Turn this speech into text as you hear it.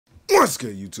What's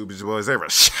good, YouTube? It's your boys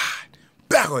Rashad.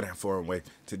 Back on that foreign way.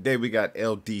 Today we got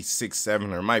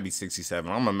LD67, or it might be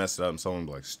 67. I'm gonna mess it up and someone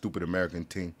like stupid American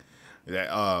thing.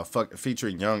 That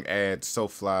featuring Young Ad, So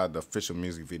Fly, the official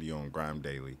music video on Grime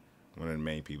Daily. One of the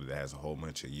main people that has a whole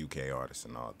bunch of UK artists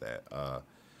and all that.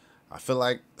 I feel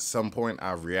like at some point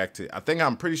I've reacted.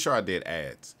 I'm pretty sure I did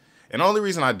ads. And the only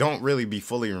reason I don't really be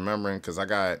fully remembering, because I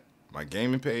got my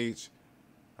gaming page,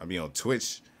 I be on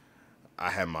Twitch, I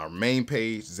have my main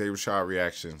page, Rashad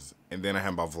Reactions, and then I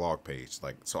have my vlog page.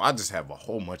 So I just have a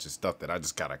whole bunch of stuff that I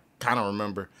just gotta kind of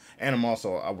remember. And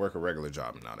I work a regular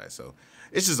job and all that. So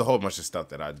it's just a whole bunch of stuff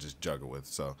that I just juggle with.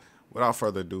 So without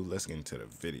further ado, let's get into the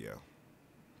video.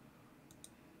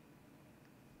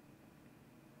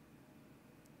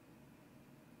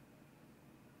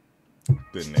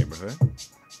 Good neighborhood.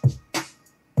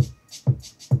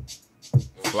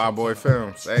 Flyboy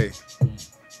Films, hey.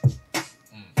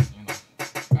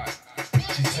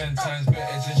 She's 10 times better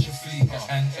than Shafika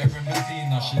and Erin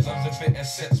Medina. She loves a bit of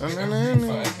sex, bit of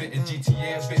reefer, a bit of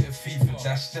GTA, a bit of FIFA.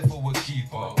 That's Steffa would keep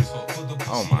her.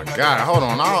 Oh my God, hold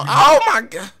on. Oh my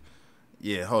God.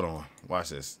 Yeah, hold on. Watch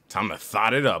this. Time to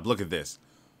thought it up. Look at this.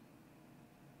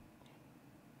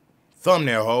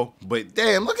 Thumbnail, ho. But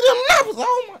damn, look at them nipples.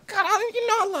 Oh my God.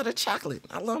 I love the chocolate.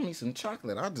 I love me some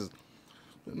chocolate. I just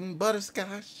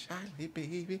butterscotch chocolate,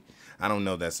 baby. I don't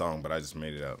know that song, but I just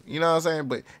made it up. You know what I'm saying?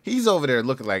 But he's over there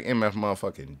looking like MF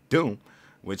motherfucking Doom,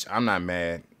 which I'm not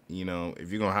mad. You know,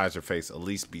 if you're gonna hide your face, at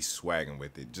least be swagging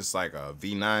with it. Just like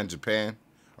V9 Japan,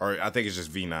 or I think it's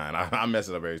just V9. I mess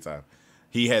it up every time.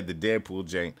 He had the Deadpool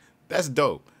jank. That's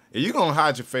dope. If you're gonna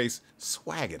hide your face,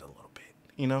 swag it a little bit.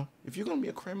 You know, if you're gonna be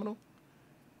a criminal,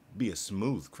 be a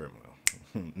smooth criminal.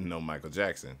 No Michael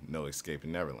Jackson, no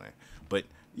Escaping Neverland. But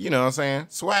you know what I'm saying?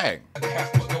 Swag. But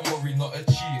don't worry, not a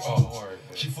cheater.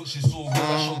 She thought she saw real,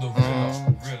 I showed her real.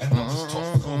 And that was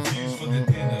top 4 views for the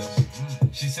dinners.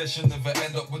 She said she'll never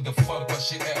end up with the fuck, but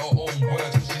she ate her own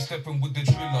words, cause she's stepping with the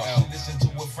driller. She listened to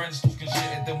her friends talking shit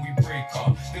and then we break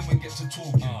up. Then we get to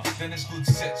talking, then it's good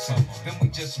sexing. Then we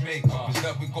just make up. It's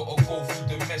like we gotta go through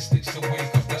domestics to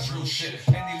wake up. That's real shit.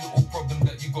 Any little problem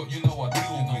that you got, you know I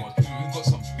deal with. We've got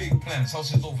some big plans,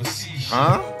 houses overseas.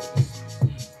 Huh?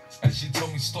 And she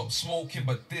told me stop smoking,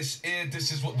 but this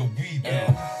is what the weed do.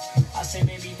 Yeah. I say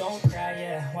baby don't cry,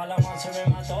 yeah, while I'm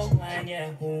answering my dog line,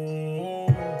 yeah. Ooh,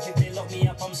 if they lock me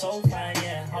up, I'm so fine,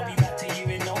 yeah. I'll be back to you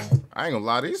in no. I ain't gonna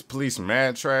lie, these police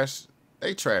mad trash.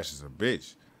 They trash as a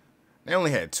bitch. They only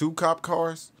had 2 cop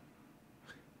cars.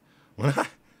 When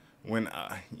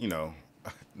you know,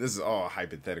 this is all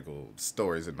hypothetical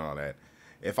stories and all that.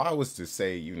 If I was to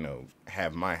say, you know,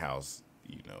 have my house,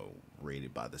 you know,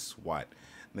 raided by the SWAT,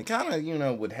 they kind of, you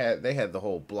know, they had the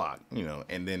whole block, you know,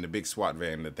 and then the big SWAT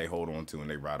van that they hold on to and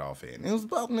they ride off in. It was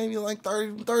about maybe like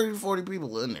 30 to 40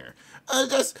 people in there.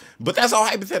 But that's all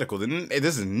hypothetical. This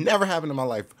has never happened in my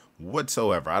life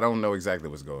whatsoever. I don't know exactly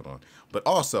what's going on. But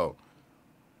also,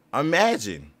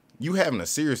 imagine you having a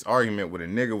serious argument with a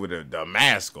nigga with a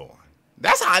mask on.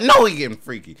 That's how I know he getting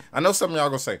freaky. I know some of y'all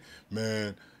gonna say,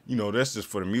 man, you know, that's just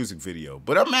for the music video.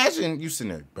 But imagine you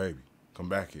sitting there, baby, come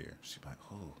back here. She's like,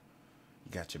 oh.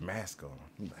 Got your mask on.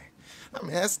 You like, I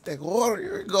mean, that's that water.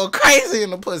 You go crazy in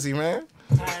the pussy, man.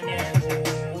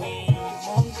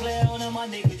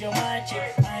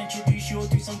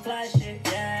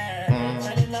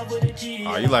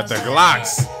 Oh, you like the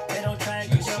Glocks. I'm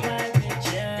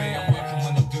working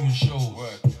when I'm doing shows.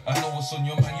 I know what's on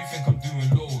your mind. You think I'm doing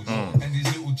loads. And these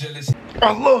little jealous.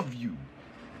 I love you.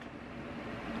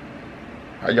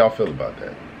 How y'all feel about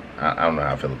that? I don't know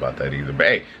how I feel about that either. But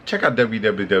hey, check out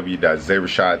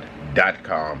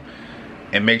www.Rashad.com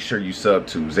and make sure you sub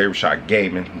to Rashad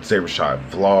Gaming, Rashad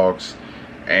Vlogs,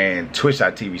 and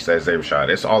Twitch.tv/Rashad.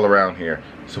 It's all around here.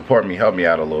 Support me, help me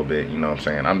out a little bit. You know what I'm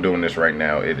saying? I'm doing this right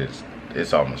now.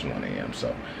 It's almost 1 a.m.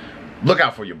 So look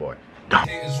out for your boy.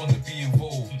 Haters want to be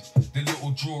involved. The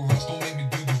little draw rush don't make me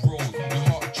do the road. Your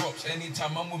heart drops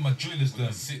anytime I'm with my drillers.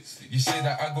 Then you say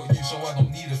that I got you, so I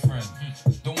don't need a friend.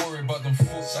 Don't worry about them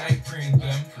thoughts, I ain't praying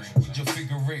them. With your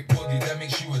figure 8 body, that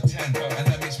makes you a 10, and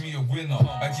that makes me a winner.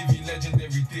 I give you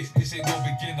legendary dick, this ain't no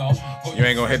beginner. You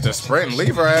ain't gonna hit the sprint and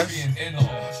leave her ass.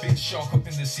 Big shark up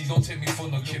in the sea, don't take me for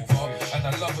no kipper. And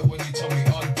I love it when you tell me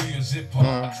undo your zipper.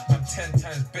 I'm 10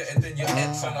 times better than your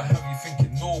ex, and I have you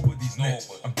thinking nobody's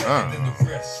next. I'm better than the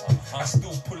rest. I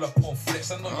still pull up on flex.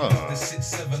 I know you love the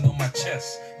 6'7" on my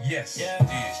chest. Yes, yeah.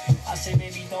 I say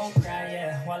baby don't cry,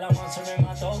 yeah, while I'm answering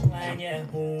my dog line, yeah.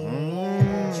 Ooh,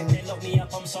 if they lock me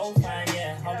up, I'm so fine,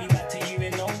 yeah. I'll be back to you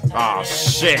in no time. Oh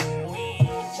shit.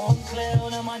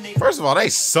 First of all, they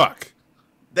suck.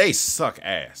 They suck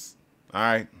ass.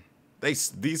 Alright?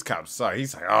 These cops saw.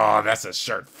 He's like, oh, that's a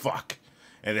shirt. Fuck.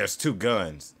 And there's 2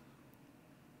 guns.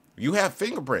 You have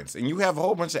fingerprints and you have a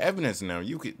whole bunch of evidence now.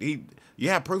 You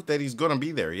have proof that he's gonna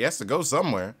be there. He has to go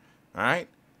somewhere. All right.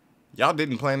 Y'all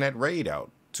didn't plan that raid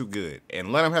out too good,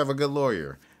 and let him have a good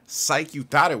lawyer. Psych, you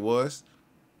thought it was.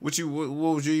 What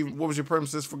was your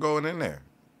premises for going in there?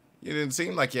 You didn't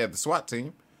seem like you had the SWAT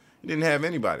team. You didn't have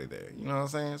anybody there. You know what I'm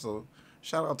saying? So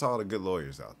shout out to all the good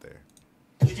lawyers out there.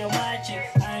 With your magic,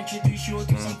 I introduce you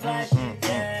to some flash shit,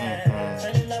 yeah.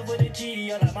 Fell in love with a G,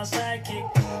 you're like my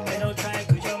sidekick. They don't try,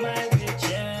 cause you're my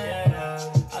bitch,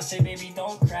 yeah. I say, baby,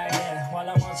 don't cry, yeah. While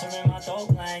I'm answering my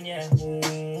dog line, yeah. Ooh,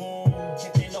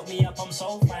 if they lock me up, I'm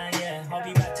so fine, yeah. I'll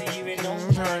be back to you in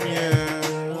no time,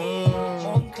 yeah.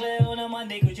 Montclair on a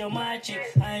Monday, cause you're my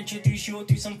chick. I introduce you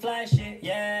to some flash shit,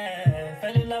 yeah.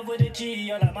 Fell in love with a G,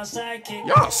 you're like my sidekick.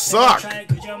 Y'all suck. They don't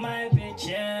try, cause you're my bitch,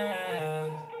 yeah.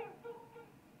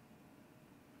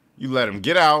 You let him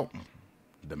get out.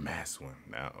 The masked one.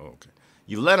 Now, okay.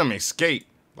 You let him escape.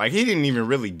 Like, he didn't even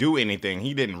really do anything.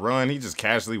 He didn't run. He just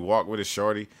casually walked with his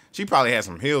shorty. She probably had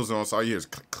some heels on, so all you hear is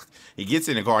click, click. He gets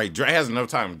in the car. He has enough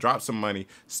time to drop some money,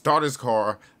 start his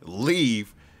car,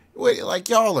 leave. Wait, like,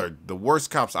 y'all are the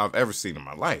worst cops I've ever seen in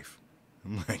my life.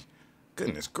 I'm like,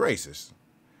 goodness gracious.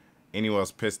 Anyone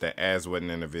else pissed that Az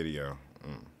wasn't in the video?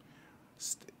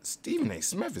 Stephen A.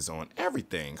 Smith is on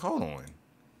everything. Hold on.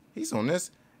 He's on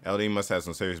this. LD must have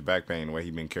some serious back pain the way he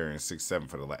been carrying 6'7"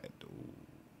 for the last.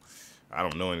 I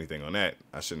don't know anything on that.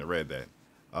 I shouldn't have read that.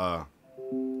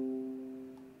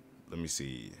 Let me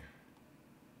see.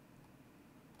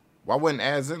 Why wasn't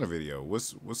ads in the video?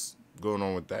 What's going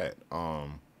on with that?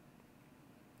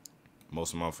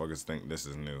 Most motherfuckers think this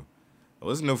is new. Well,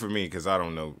 it's new for me because I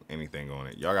don't know anything on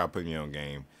it. Y'all gotta put me on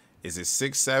game. Is it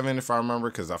 6'7" if I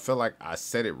remember? Because I feel like I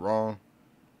said it wrong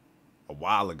a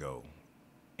while ago.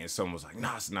 And someone was like,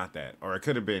 no, it's not that. Or it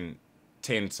could have been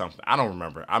 10 something. I don't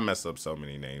remember. I mess up so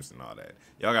many names and all that.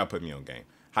 Y'all got to put me on game.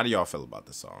 How do y'all feel about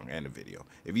the song and the video?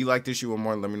 If you like this, you want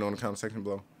more, let me know in the comment section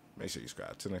below. Make sure you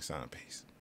subscribe. Till next time. Peace.